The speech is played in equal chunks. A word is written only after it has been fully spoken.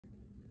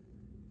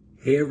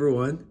Hey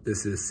everyone,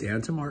 this is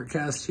Santa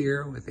Markcast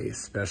here with a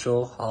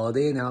special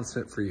holiday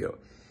announcement for you.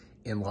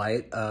 In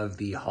light of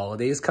the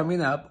holidays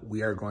coming up,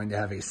 we are going to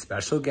have a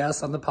special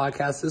guest on the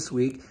podcast this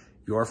week,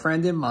 your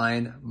friend and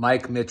mine,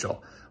 Mike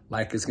Mitchell.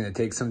 Mike is going to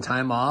take some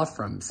time off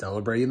from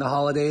celebrating the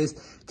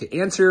holidays to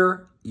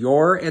answer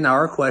your and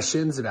our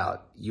questions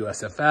about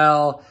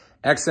USFL,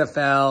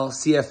 XFL,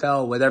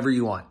 CFL, whatever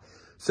you want.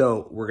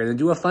 So we're going to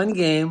do a fun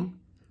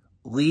game.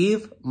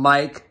 Leave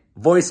Mike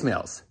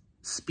voicemails.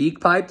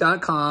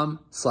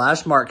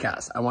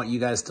 Speakpipe.com/Markcast. I want you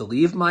guys to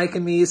leave Mike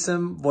and me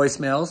some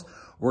voicemails.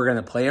 We're going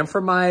to play them for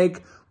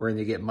Mike. We're going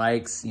to get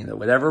Mike's,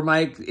 whatever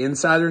Mike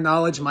insider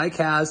knowledge Mike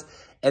has.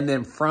 And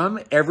then from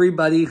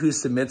everybody who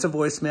submits a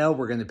voicemail,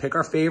 we're going to pick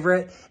our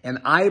favorite. And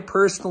I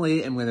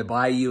personally am going to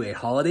buy you a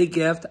holiday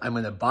gift. I'm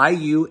going to buy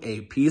you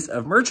a piece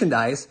of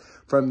merchandise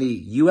from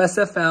the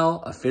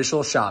USFL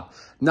official shop.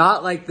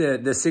 Not like the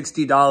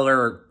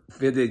 $60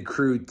 fitted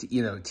crew,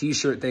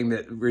 t-shirt thing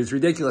that is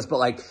ridiculous, but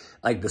like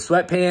the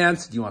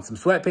sweatpants. Do you want some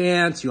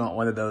sweatpants? You want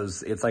one of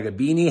those? It's like a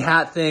beanie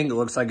hat thing. It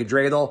looks like a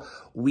dreidel.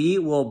 We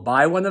will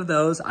buy one of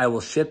those. I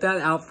will ship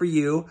that out for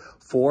you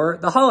for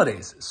the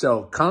holidays.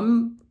 So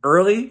come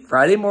early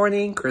Friday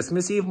morning,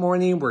 Christmas Eve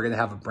morning. We're going to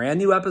have a brand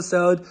new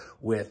episode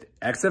with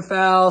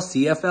XFL,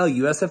 CFL,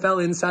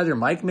 USFL insider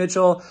Mike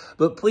Mitchell.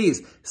 But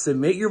please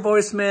submit your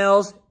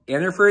voicemails,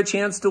 enter for a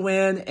chance to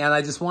win. And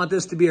I just want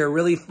this to be a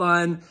really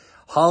fun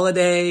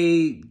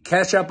holiday,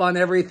 catch up on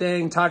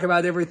everything, talk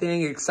about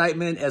everything,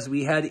 excitement as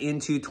we head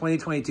into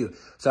 2022.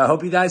 So I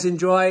hope you guys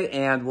enjoy,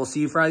 and we'll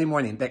see you Friday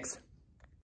morning. Thanks.